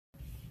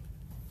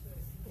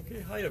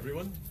Okay, hi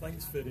everyone.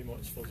 Thanks very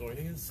much for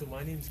joining us. So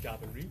my name's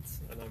Gavin Reid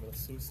and I'm an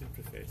Associate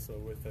Professor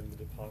within the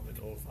Department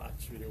of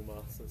Actuarial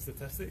Maths and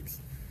Statistics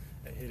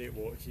at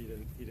Heriot-Watt here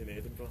in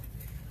Edinburgh.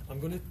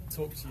 I'm going to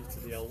talk to you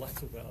today a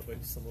little bit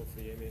about some of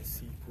the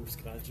MSc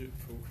postgraduate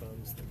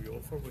programmes that we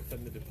offer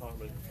within the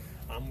department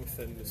and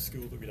within the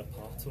school that we're a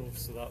part of.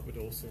 So that would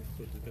also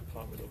include the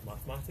Department of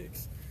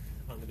Mathematics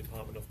and the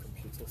Department of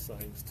Computer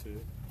Science too.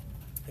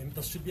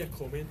 There should be a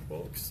comment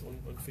box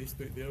on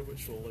Facebook there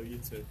which will allow you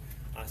to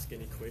ask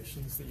any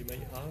questions that you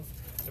might have,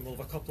 and we'll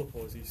have a couple of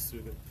pauses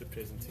through the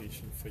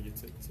presentation for you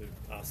to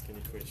ask any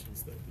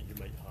questions that you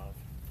might have.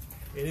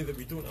 Any that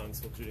we don't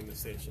answer during the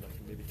session I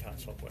can maybe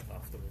catch up with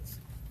afterwards.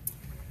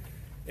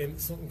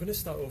 So I'm going to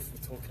start off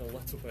with talking a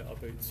little bit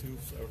about two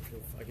of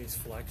our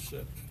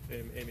flagship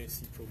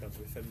MSc programmes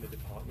within the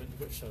department,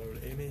 which are our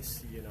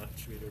MSc in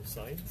Actuarial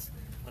Science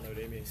and our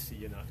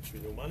MSc in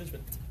Actuarial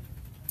Management.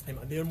 And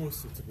they're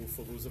most suitable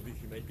for those of you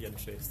who might be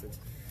interested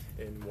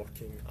in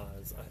working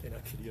in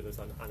a career as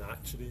an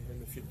actuary in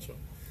the future.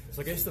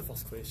 So I guess the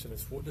first question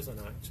is, what does an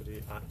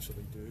actuary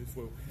actually do?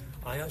 Well,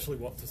 I actually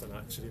worked as an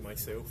actuary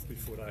myself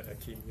before I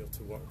came here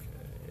to work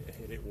at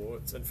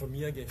Heriot-Watt, and for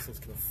me I guess there's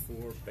kind of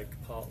four big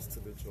parts to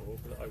the job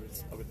that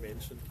I would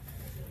mention.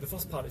 The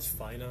first part is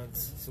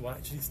finance. So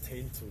actuaries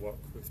tend to work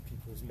with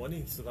people's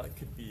money, so that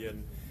could be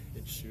in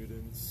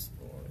insurance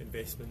or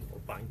investment or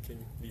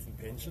banking, even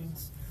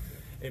pensions.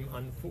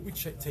 And what we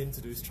tend to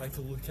do is try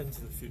to look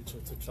into the future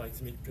to try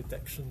to make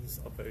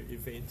predictions about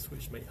events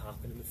which might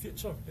happen in the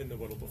future in the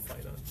world of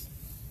finance.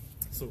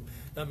 So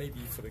that might be,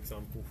 for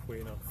example,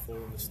 when a fall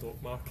in the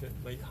stock market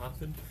might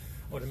happen,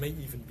 or it might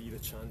even be the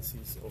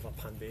chances of a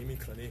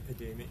pandemic or an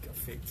epidemic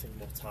affecting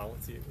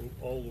mortality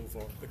all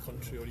over the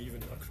country or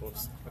even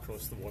across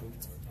the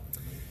world.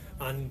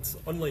 And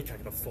unlike a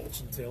kind of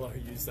fortune teller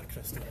who used a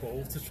crystal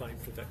ball to try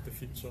and predict the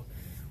future,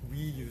 we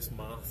use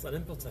math, and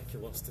in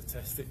particular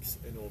statistics,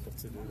 in order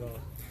to do that.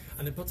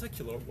 And in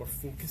particular, we're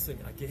focusing,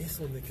 I guess,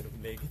 on the kind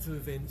of negative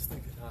events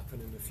that could happen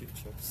in the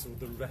future. So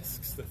the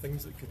risks, the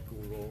things that could go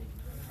wrong,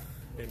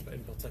 in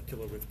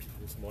particular with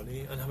people's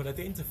money. And having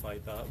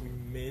identified that, we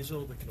measure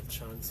the kind of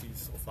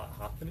chances of that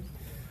happening,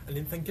 and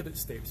then think about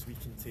steps we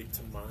can take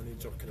to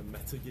manage or kind of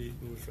mitigate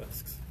those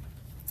risks.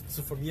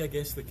 So for me, I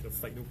guess the kind of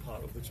final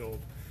part of the job,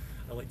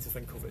 I like to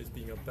think of it as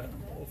being a bit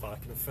of a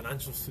kind of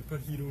financial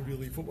superhero,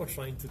 really. What we're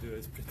trying to do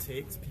is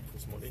protect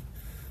people's money,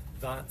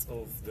 that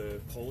of the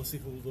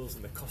policyholders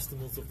and the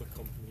customers of the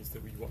companies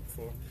that we work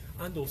for,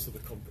 and also the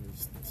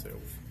companies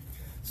themselves.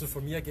 So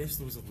for me, I guess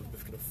those are the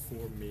kind of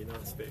four main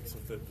aspects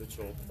of the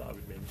job that I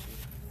would mention.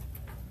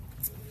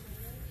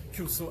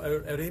 Cool, so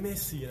our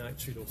MSc in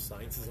Actuarial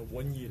Science is a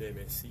one-year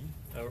MSc.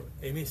 Our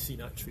MSc in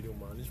Actuarial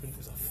Management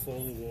is a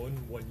follow-on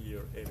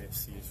one-year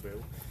MSc as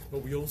well.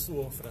 But we also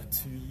offer a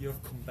two-year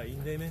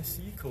combined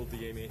MSc called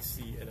the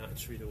MSc in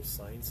Actuarial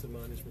Science and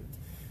Management,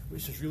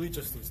 which is really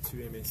just those two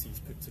MScs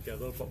put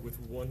together, but with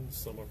one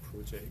summer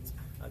project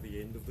at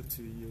the end of the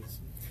 2 years.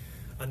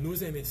 And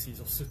those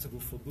MScs are suitable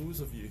for those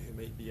of you who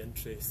might be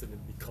interested in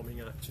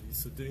becoming actuaries,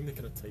 so doing the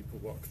kind of type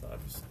of work that I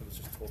was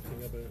just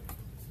talking about.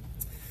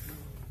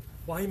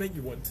 Why might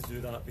you want to do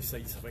that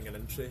besides having an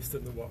interest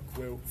in the work?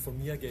 Well, for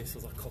me, I guess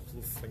there's a couple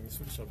of things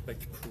which are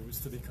big pros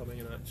to becoming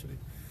an actuary.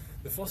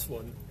 The first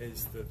one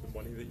is the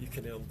money that you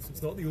can earn. So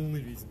it's not the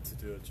only reason to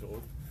do a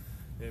job,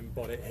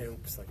 but it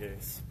helps, I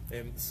guess.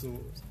 So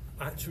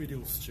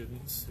actuarial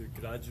students who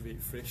graduate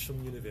fresh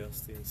from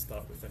university and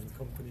start within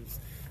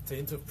companies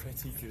tend to have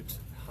pretty good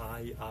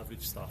high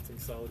average starting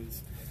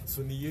salaries.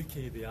 So in the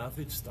UK, the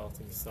average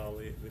starting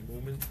salary at the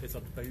moment is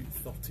about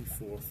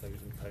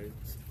 £34,000.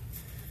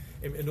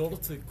 In order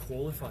to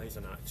qualify as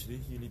an actuary,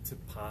 you need to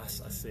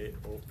pass a set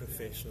of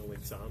professional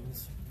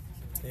exams.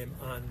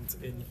 And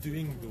in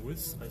doing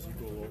those, as you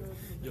go along,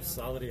 your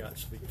salary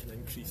actually can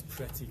increase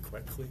pretty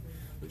quickly,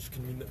 which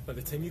can mean that by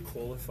the time you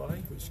qualify,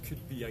 which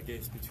could be, I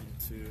guess, between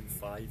 2 and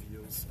 5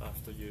 years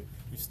after you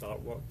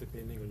start work,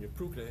 depending on your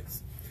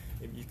progress,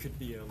 you could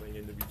be earning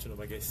in the region of,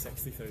 I guess,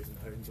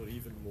 £60,000 or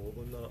even more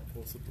than that,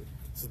 possibly.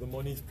 So the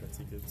money's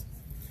pretty good.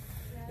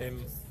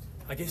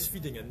 I guess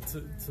feeding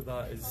into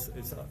that is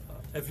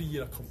every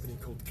year a company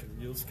called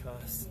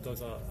CareersCast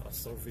does a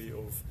survey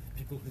of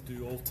people who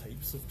do all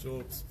types of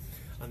jobs,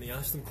 and they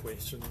ask them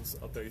questions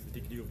about the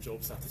degree of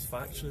job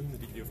satisfaction, the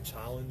degree of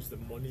challenge, the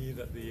money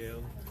that they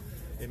earn,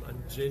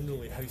 and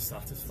generally how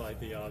satisfied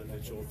they are in the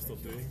jobs they're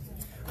doing.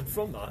 And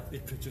from that, they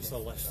produce a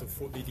list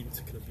of what they deem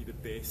to kind of be the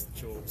best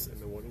jobs in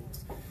the world.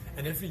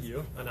 And every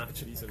year, an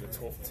actuary's in the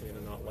top 10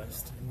 on that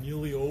list,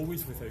 nearly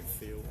always without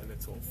fail in the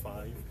top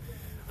 5.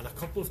 And a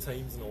couple of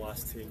times in the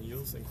last 10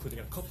 years, including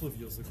a couple of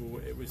years ago,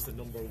 it was the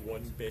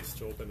 #1 best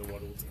job in the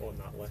world on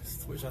that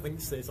list, which I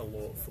think says a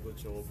lot for the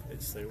job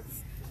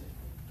itself.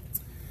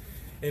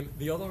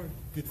 The other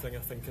good thing I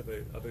think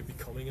about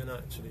becoming an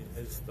actuary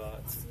is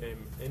that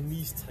in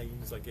these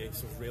times, I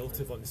guess, of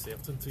relative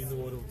uncertainty in the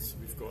world, so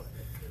we've got,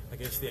 I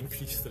guess, the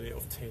increased threat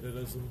of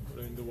terrorism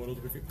around the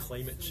world, we've got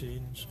climate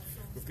change,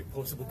 we've got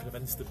possible kind of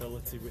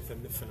instability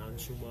within the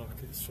financial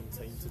markets from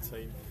time to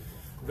time.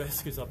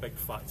 risk is a big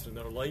factor in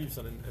their lives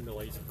and in the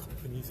lives of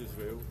companies as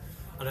well.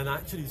 And an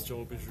actuary's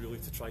job is really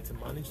to try to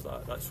manage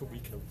that. That's what we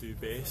can do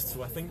best.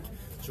 So I think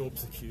job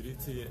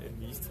security in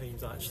these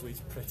times actually is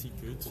pretty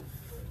good,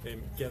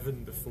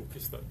 given the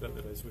focus that there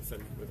is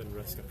within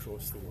risk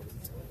across the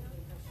world.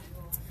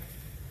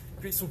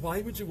 Great, so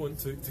why would you want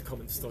to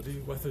come and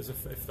study with us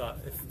if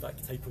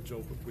that type of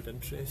job would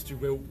interest you?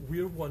 Well,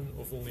 we're one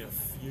of only a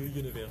few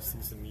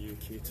universities in the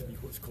UK to be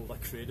what's called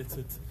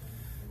accredited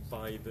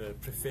by the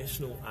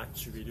Professional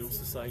Actuarial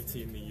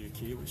Society in the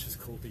UK, which is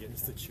called the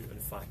Institute and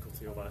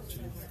Faculty of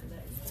Actuaries.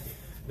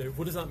 Now,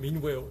 what does that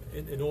mean? Well,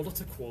 in order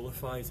to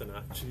qualify as an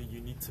actuary, you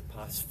need to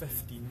pass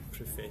 15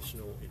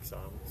 professional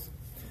exams.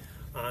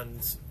 And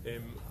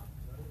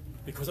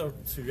because our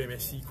two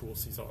MSc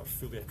courses are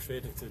fully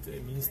accredited,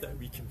 it means that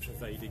we can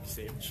provide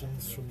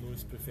exemptions from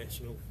those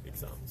professional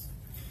exams.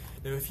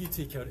 Now, if you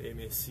take our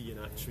MSc in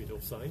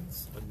Actuarial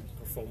Science and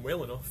perform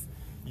well enough,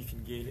 you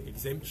can gain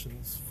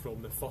exemptions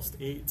from the first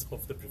 8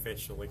 of the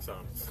professional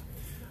exams.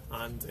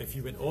 And if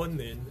you went on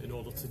then, in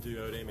order to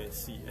do our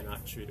MSc in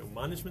Actuarial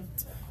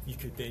Management, you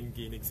could then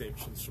gain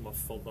exemptions from a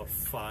further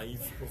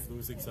 5 of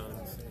those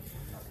exams.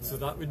 So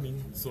that would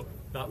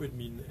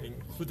mean,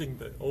 including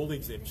all the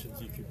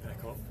exemptions you could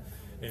pick up,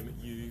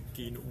 you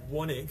gain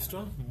 1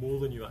 extra, more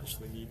than you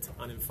actually need,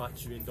 and in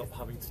fact you end up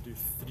having to do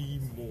 3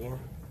 more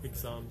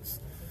exams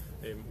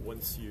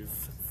once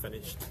you've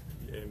finished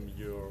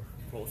your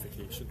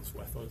qualifications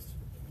with us.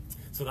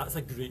 So that's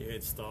a great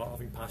head start,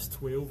 having passed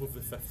 12 of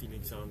the 15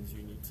 exams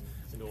you need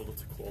in order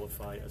to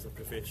qualify as a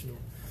professional.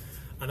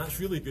 And that's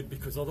really good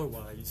because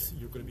otherwise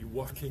you're going to be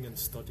working and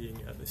studying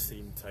at the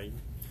same time.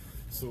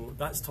 So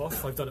that's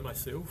tough, I've done it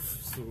myself.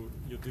 So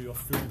you'll do a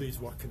full day's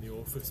work in the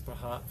office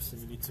perhaps,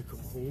 and you need to come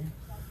home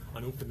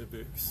and open the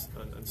books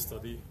and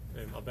study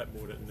a bit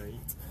more at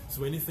night.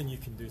 So anything you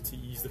can do to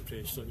ease the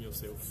pressure on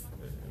yourself,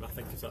 I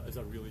think is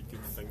a really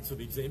good thing. So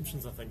the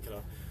exemptions, I think,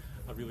 are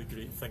a really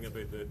great thing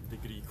about the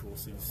degree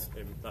courses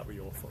that we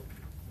offer.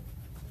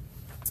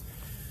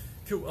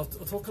 Cool, I'll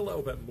talk a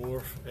little bit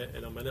more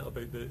in a minute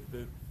about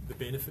the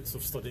benefits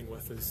of studying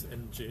with us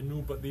in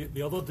general, but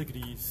the other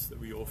degrees that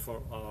we offer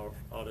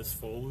are as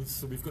follows.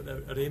 So we've got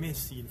our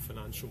MSc in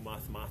Financial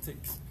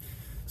Mathematics.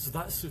 So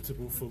that's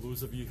suitable for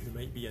those of you who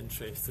might be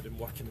interested in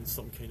working in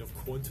some kind of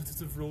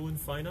quantitative role in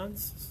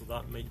finance. So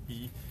that might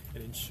be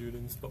in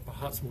insurance, but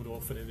perhaps more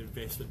often in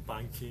investment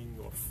banking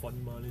or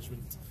fund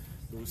management,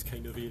 those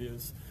kind of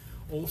areas.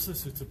 Also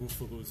suitable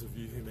for those of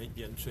you who might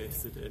be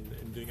interested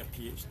in doing a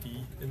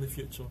PhD in the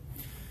future.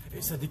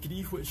 It's a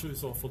degree which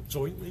is offered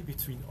jointly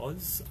between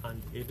us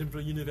and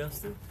Edinburgh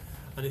University,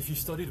 and if you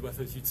studied with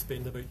us, you'd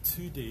spend about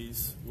 2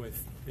 days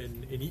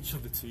in each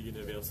of the 2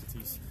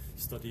 universities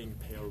studying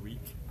per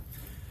week.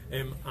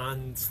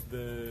 And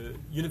the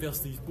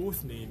universities,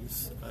 both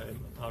names,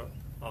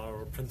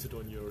 are printed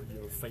on your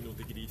final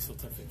degree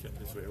certificate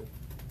as well.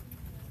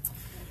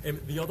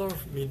 The other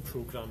main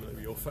programme that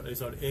we offer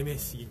is our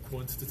MSc in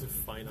Quantitative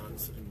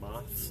Finance and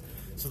Maths.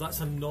 So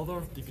that's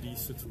another degree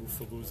suitable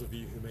for those of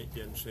you who might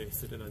be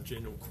interested in a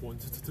general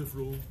quantitative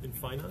role in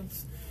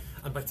finance.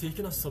 And by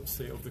taking a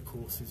subset of the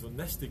courses on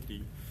this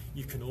degree,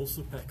 you can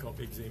also pick up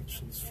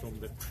exemptions from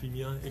the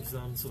Premier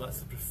exam. So that's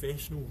the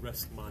Professional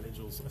Risk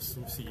Managers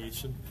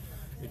Association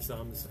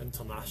exams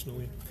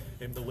internationally,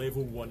 the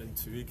level 1 and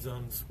 2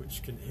 exams,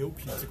 which can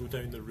help you to go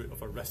down the route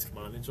of a risk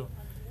manager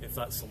if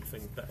that's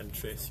something that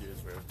interests you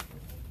as well.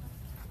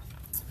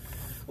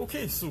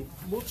 Okay, so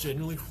more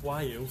generally,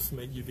 why else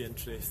might you be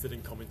interested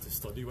in coming to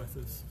study with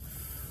us?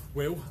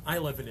 Well, I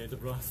live in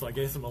Edinburgh, so I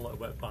guess I'm a little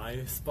bit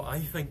biased, but I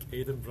think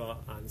Edinburgh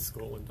and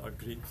Scotland are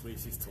great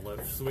places to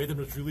live. So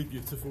Edinburgh's really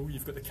beautiful.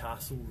 You've got the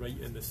castle right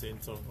in the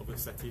centre of the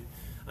city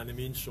and the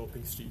main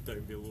shopping street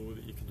down below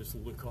that you can just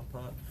look up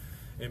at.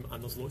 And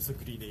there's lots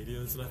of green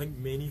areas, and I think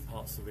many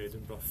parts of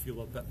Edinburgh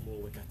feel a bit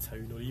more like a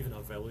town or even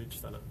a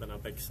village than a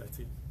big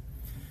city.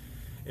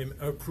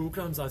 Our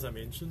programmes, as I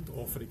mentioned,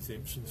 offer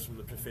exemptions from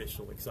the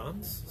professional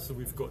exams. So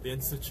we've got the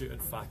Institute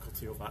and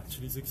Faculty of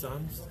Actuaries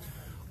exams.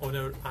 On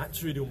our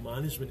Actuarial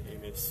Management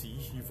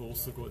MSc, you've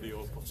also got the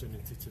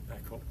opportunity to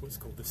pick up what's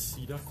called the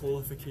CIDA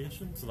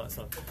qualification. So that's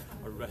a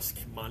risk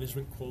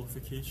management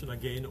qualification,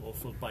 again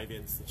offered by the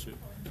Institute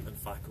and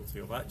Faculty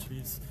of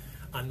Actuaries.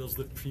 And there's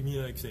the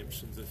Premier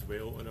exemptions as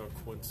well on our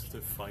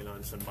Quantitative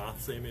Finance and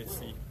Maths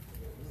MSc.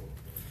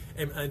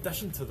 In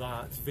addition to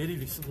that, very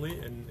recently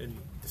in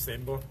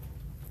December,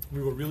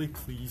 we were really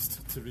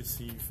pleased to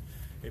receive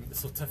the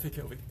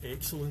Certificate of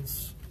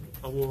Excellence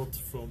Award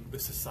from the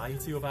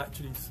Society of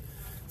Actuaries.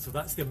 So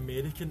that's the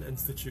American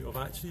Institute of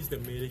Actuaries, the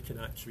American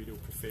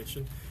actuarial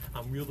profession,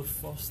 and we're the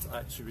first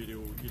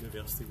actuarial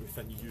university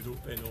within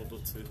Europe in order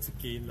to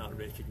gain that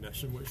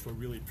recognition, which we're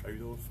really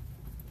proud of.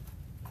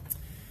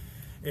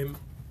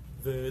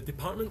 The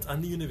department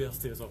and the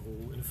university as a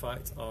whole, in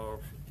fact, are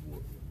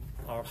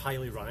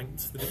highly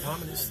ranked. The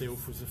department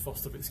itself was the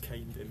first of its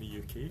kind in the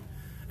UK,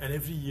 and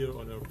every year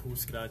on our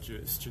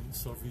postgraduate student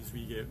surveys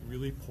we get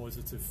really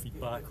positive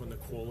feedback on the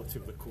quality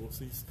of the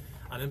courses,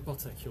 and in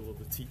particular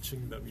the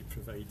teaching that we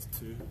provide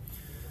too.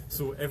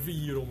 So every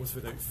year, almost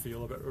without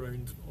fail, about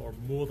around or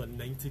more than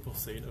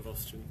 90% of our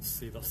students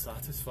say they're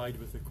satisfied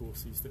with the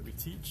courses that we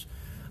teach,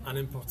 and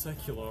in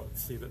particular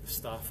say that the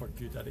staff are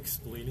good at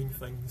explaining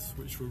things,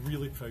 which we're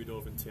really proud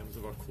of in terms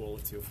of our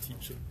quality of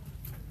teaching.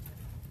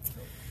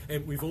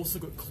 We've also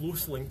got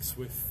close links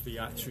with the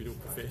actuarial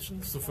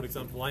profession. So for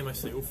example, I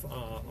myself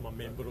am a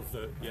member of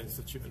the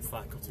Institute and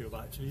Faculty of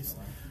Actuaries,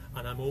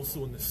 and I'm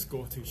also on the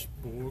Scottish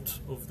board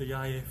of the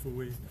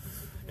IFOA,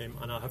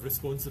 and I have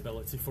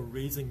responsibility for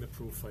raising the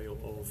profile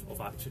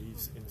of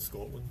actuaries in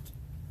Scotland.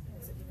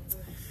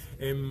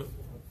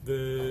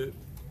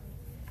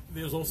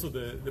 There's also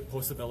the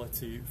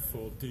possibility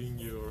for doing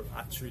your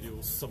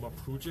actuarial summer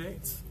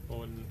project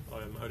on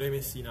our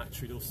MSc in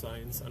Actuarial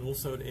Science and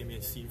also our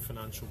MSc in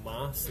Financial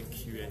Maths and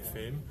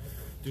QFM,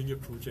 doing your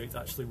project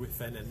actually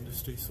within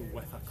industry, so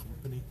with a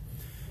company.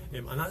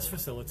 And that's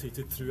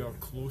facilitated through our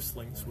close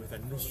links with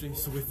industry.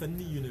 So within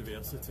the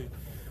university,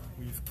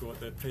 we've got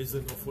the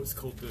president of what's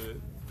called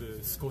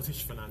the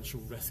Scottish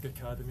Financial Risk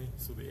Academy,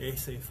 so the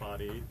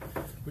SFRA,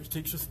 which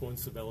takes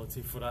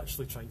responsibility for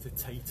actually trying to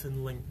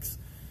tighten links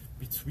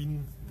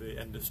between the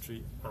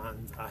industry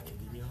and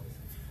academia,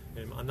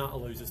 and that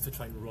allows us to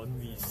try and run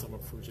these summer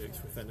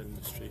projects within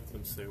industry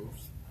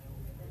themselves.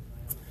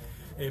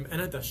 In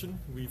addition,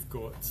 we've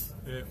got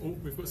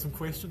some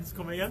questions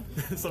coming in,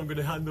 so I'm going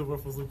to hand over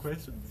for some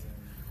questions.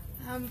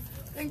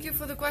 Thank you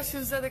for the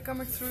questions that are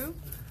coming through.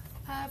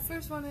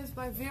 First one is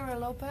by Vera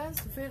Lopez.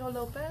 Vera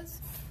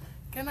Lopez.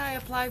 Can I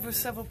apply for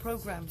several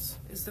programs,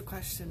 is the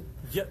question.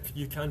 Yep,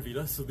 you can,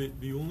 Vera. So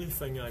the only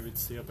thing I would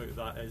say about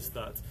that is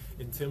that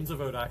in terms of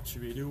our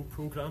actuarial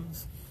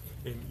programs,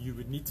 you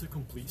would need to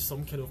complete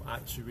some kind of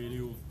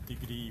actuarial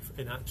degree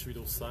in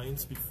actuarial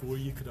science before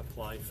you could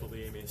apply for the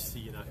MSc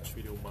in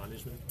actuarial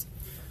management.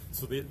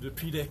 So the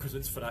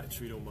prerequisites for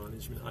actuarial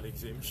management are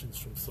exemptions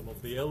from some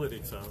of the earlier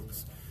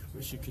exams,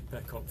 which you could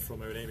pick up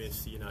from our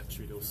MSc in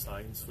actuarial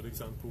science, for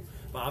example.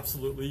 But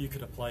absolutely, you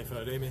could apply for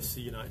our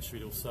MSc in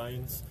actuarial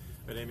science,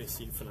 our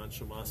MSc in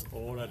Financial Maths,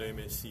 or our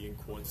MSc in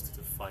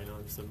Quantitative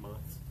Finance and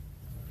Maths.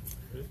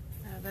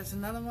 There's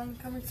another one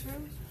coming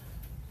through.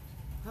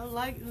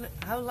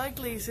 How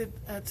likely is it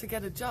to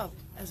get a job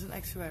as an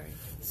actuary?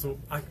 So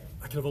I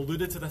kind of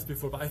alluded to this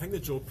before, but I think the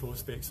job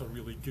prospects are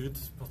really good,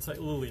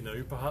 particularly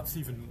now, perhaps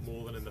even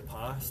more than in the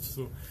past.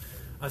 So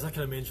as I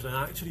kind of mentioned, an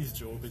actuary's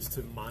job is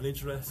to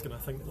manage risk, and I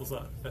think there's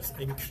this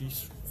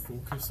increased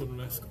focus on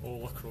risk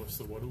all across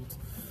the world,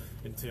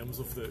 in terms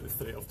of the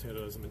threat of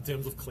terrorism, in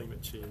terms of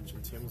climate change,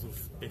 in terms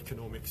of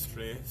economic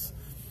stress.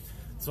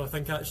 So I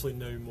think actually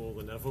now more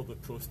than ever the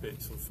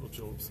prospects of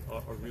jobs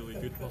are really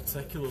good,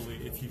 particularly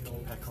if you can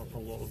pick up a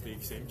lot of the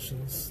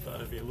exemptions that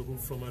are available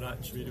from our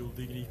actuarial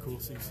degree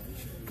courses,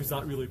 because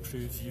that really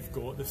proves you've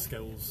got the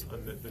skills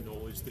and the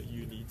knowledge that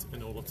you need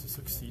in order to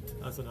succeed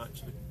as an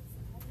actuary.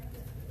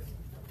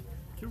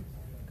 Cool.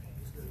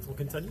 We'll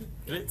continue.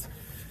 Great.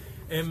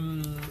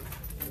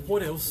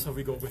 What else have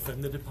we got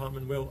within the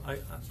department? Well,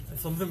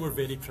 something we're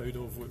very proud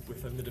of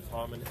within the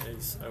department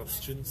is our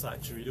Students'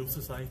 Actuarial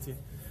Society.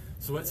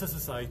 So it's a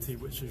society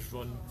which is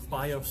run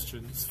by our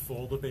students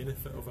for the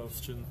benefit of our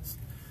students.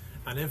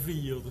 And every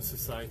year the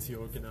society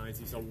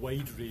organises a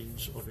wide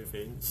range of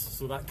events.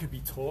 So that could be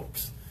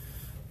talks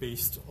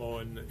based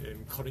on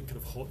current kind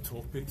of hot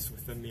topics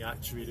within the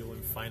actuarial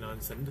and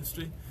finance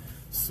industry,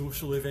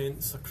 social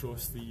events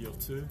across the year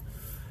too,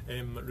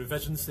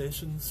 revision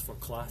sessions for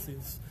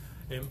classes,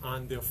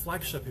 and their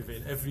flagship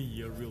event every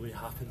year really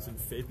happens in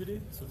February,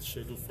 so it's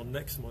scheduled for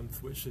next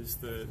month, which is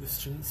the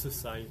Student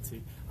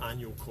Society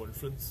Annual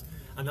Conference,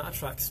 and that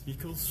attracts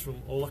speakers from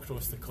all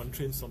across the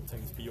country and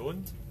sometimes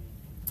beyond,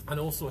 and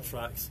also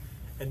attracts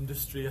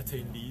industry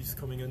attendees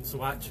coming in,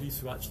 so actuaries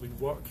who actually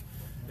work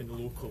in the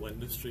local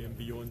industry and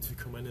beyond to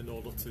come in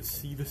order to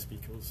see the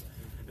speakers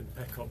and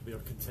pick up their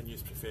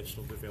continuous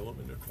professional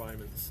development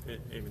requirements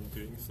in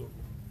doing so.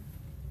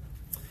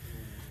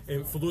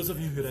 For those of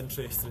you who are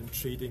interested in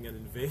trading and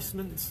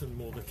investments and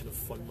more the kind of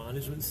fund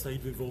management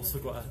side, we've also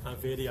got a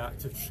very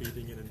active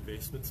trading and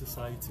investment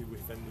society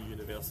within the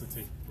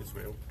university as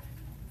well.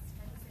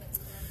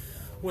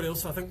 What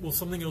else? I think, well,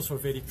 something else we're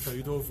very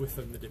proud of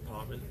within the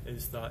department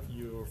is that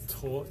you're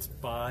taught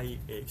by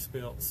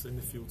experts in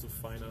the fields of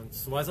finance.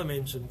 So as I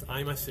mentioned,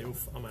 I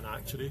myself am an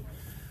actuary,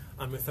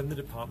 and within the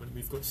department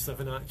we've got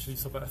 7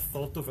 actuaries, so about a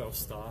third of our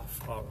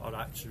staff are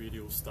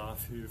actuarial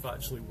staff who've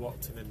actually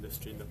worked in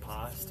industry in the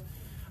past.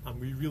 And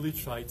we really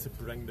try to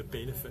bring the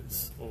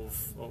benefits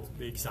of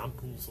the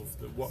examples of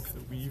the work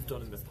that we've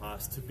done in the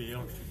past to bear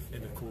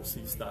in the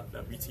courses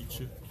that we teach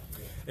you.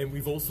 And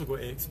we've also got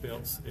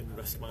experts in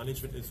risk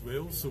management as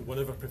well. So one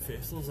of our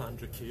professors,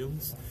 Andrew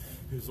Cairns,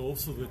 who's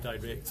also the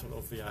director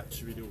of the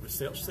Actuarial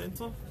Research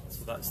Centre.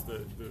 So that's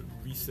the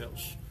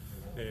research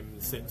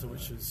centre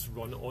which is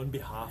run on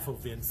behalf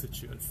of the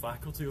Institute and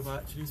Faculty of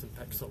Actuaries and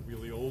picks up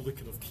really all the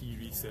kind of key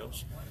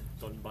research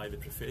done by the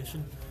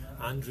profession.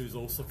 Andrew's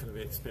also kind of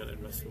expert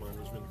in risk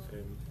management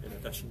in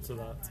addition to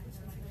that.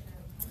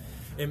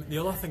 The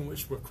other thing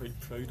which we're quite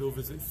proud of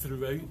is that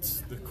throughout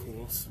the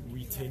course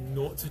we tend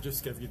not to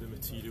just give you the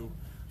material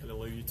and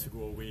allow you to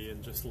go away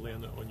and just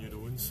learn it on your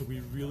own. So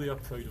we really are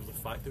proud of the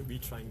fact that we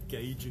try and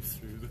guide you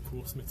through the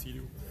course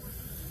material.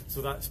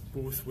 So that's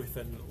both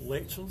within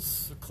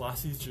lectures,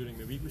 classes during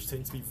the week, which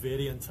tend to be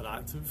very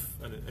interactive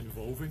and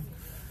involving.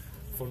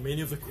 For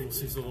many of the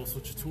courses, there are also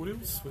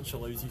tutorials, which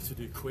allows you to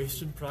do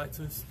question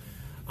practice.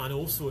 And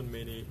also in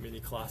many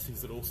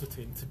classes, there also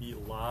tend to be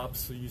labs,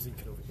 so using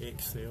kind of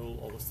Excel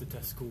or the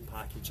statistical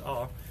package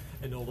R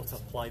in order to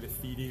apply the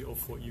theory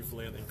of what you've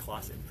learned in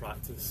class in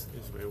practice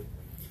as well,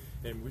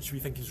 which we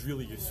think is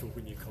really useful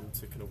when you come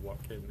to kind of work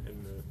in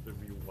the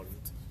real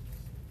world.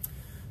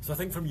 So I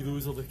think for me,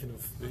 those are the kind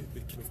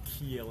of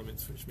key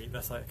elements which make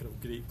this a kind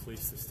of great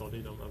place to study,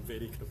 and I'm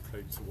very kind of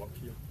proud to work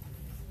here.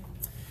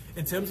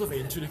 In terms of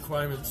entry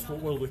requirements, what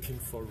we're looking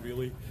for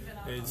really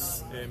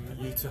is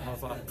you to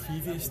have a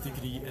previous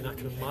degree in a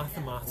kind of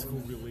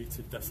mathematical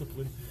related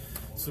discipline.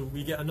 So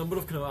we get a number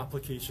of kind of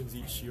applications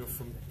each year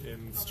from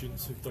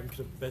students who've done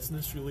kind of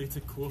business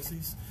related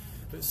courses,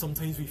 but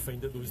sometimes we find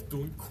that those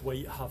don't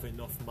quite have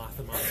enough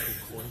mathematical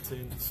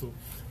content. So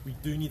we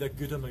do need a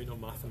good amount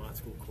of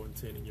mathematical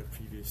content in your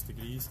previous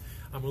degrees,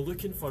 and we're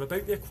looking for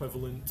about the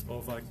equivalent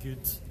of a good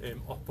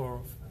upper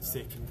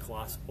second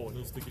class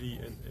honours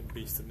degree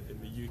based in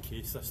the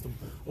UK system,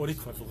 or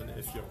equivalent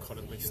if you're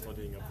currently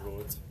studying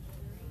abroad.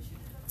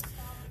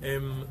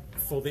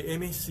 For the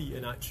MSc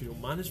in Actuarial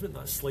Management,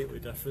 that's slightly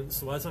different.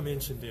 So as I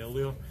mentioned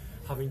earlier,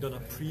 having done a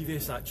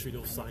previous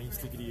actuarial science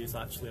degree is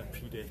actually a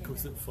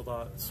prerequisite for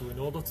that. So in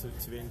order to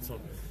enter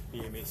the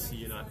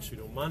MSc in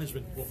Actuarial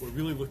Management, what we're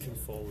really looking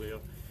for there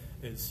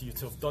is you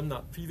to have done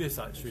that previous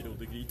actuarial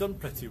degree, done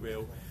pretty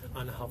well,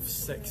 and have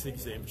 6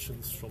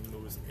 exemptions from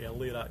those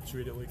earlier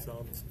actuarial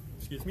exams.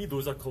 Excuse me,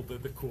 those are called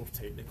the core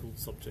technical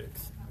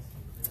subjects.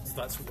 So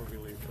that's what we're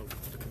really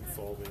looking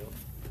for there.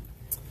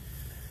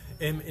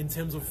 In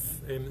terms of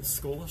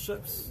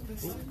scholarships,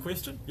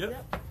 question?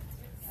 Yep.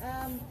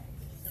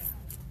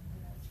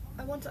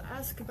 I want to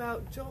ask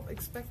about job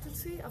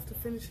expectancy after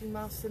finishing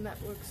Master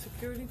Network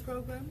Security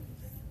program.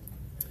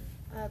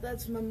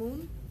 That's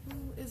Mamoon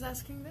who is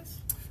asking this.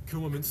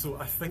 Cool, Mamoon. So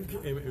I think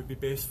it would be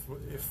best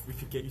if we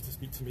could get you to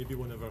speak to maybe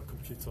one of our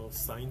computer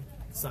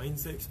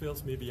science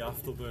experts. Maybe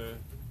after the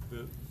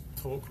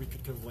talk, we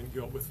could kind of link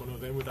you up with one of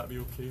them. Would that be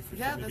okay? If we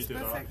could maybe do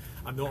perfect.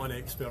 that? I'm not an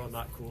expert on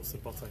that course in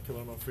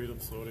particular, I'm afraid. I'm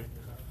sorry.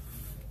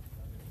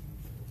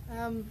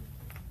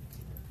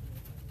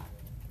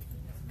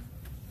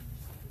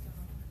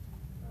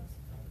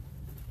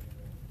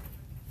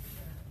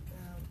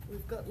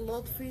 We've got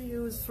Lotfi,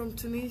 who's from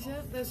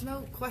Tunisia. There's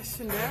no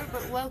question there,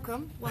 but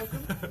welcome.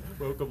 Welcome,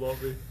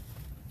 Lotfi.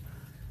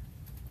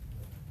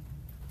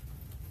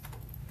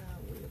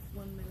 We have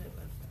 1 minute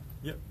left.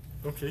 Yep.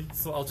 Okay,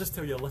 so I'll just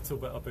tell you a little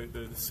bit about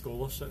the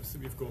scholarships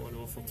that we've got on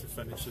offer to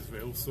finish as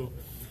well. So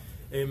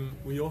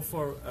we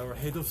offer our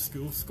Head of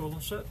School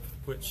Scholarship,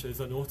 which is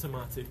an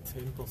automatic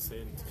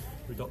 10%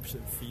 reduction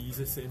in fees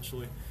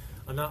essentially.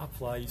 And that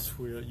applies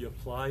where you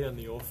apply and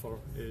the offer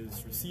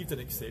is received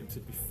and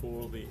accepted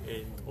before the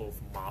end of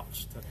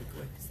March,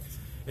 typically.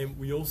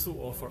 We also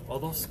offer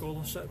other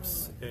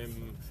scholarships,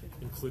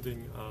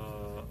 including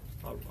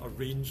a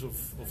range of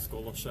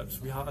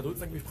scholarships. I don't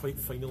think we've quite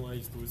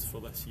finalised those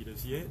for this year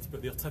as yet,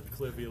 but they're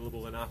typically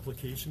available on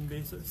application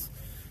basis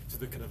to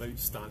the kind of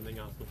outstanding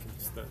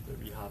applicants that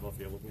we have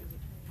available.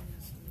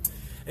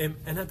 In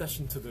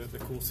addition to the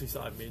courses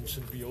that I've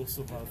mentioned, we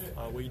also have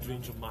a wide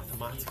range of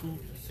mathematical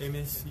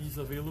MScs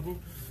available.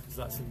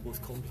 So that's in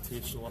both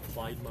computational,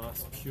 applied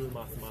maths, pure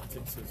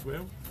mathematics as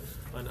well.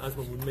 And as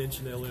we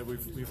mentioned earlier,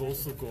 we've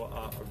also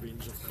got a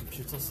range of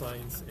computer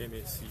science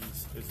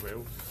MScs as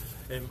well.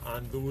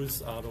 And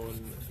those are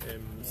on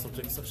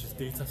subjects such as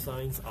data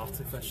science,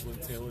 artificial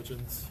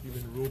intelligence,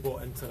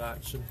 human-robot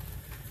interaction,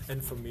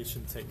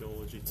 information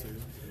technology too,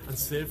 and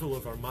several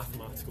of our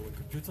mathematical and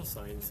computer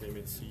science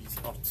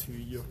MScs are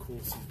 2-year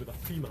courses with a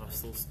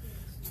pre-masters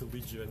to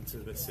lead you into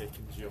the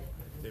second year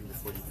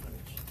before you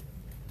finish.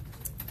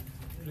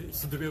 Great.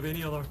 So do we have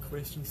any other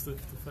questions to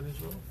finish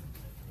off?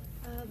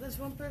 There's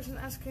one person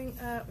asking,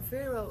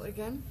 Vero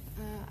again,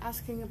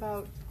 asking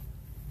about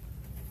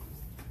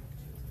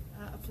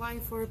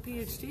applying for a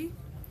PhD.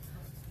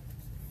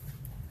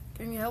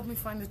 Can you help me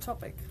find the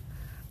topic?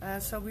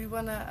 So we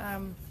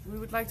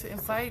would like to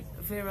invite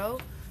Vero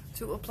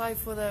to apply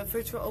for the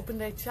virtual open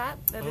day chat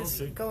that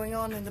is going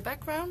on in the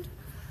background,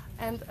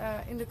 and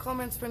in the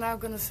comments we're now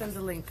going to send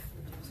a link.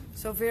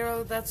 So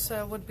Vero, that's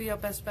would be our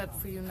best bet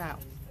for you now.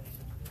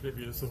 Great,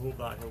 Vero. So hope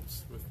that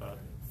helps with that.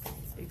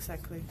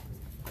 Exactly.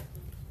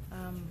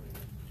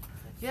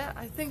 Yeah,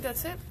 I think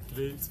that's it.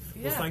 Great.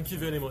 Yeah. Well, thank you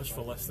very much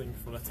for listening,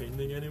 for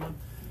attending, anyone.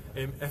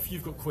 If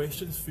you've got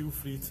questions, feel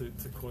free to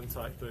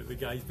contact the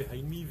guys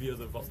behind me via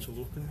the virtual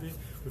open day.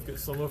 We've got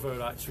some of our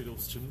actuarial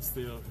students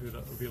there who are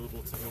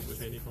available to help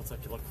with any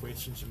particular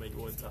questions you might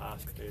want to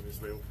ask them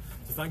as well.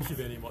 So thank you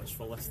very much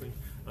for listening,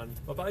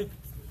 and bye-bye.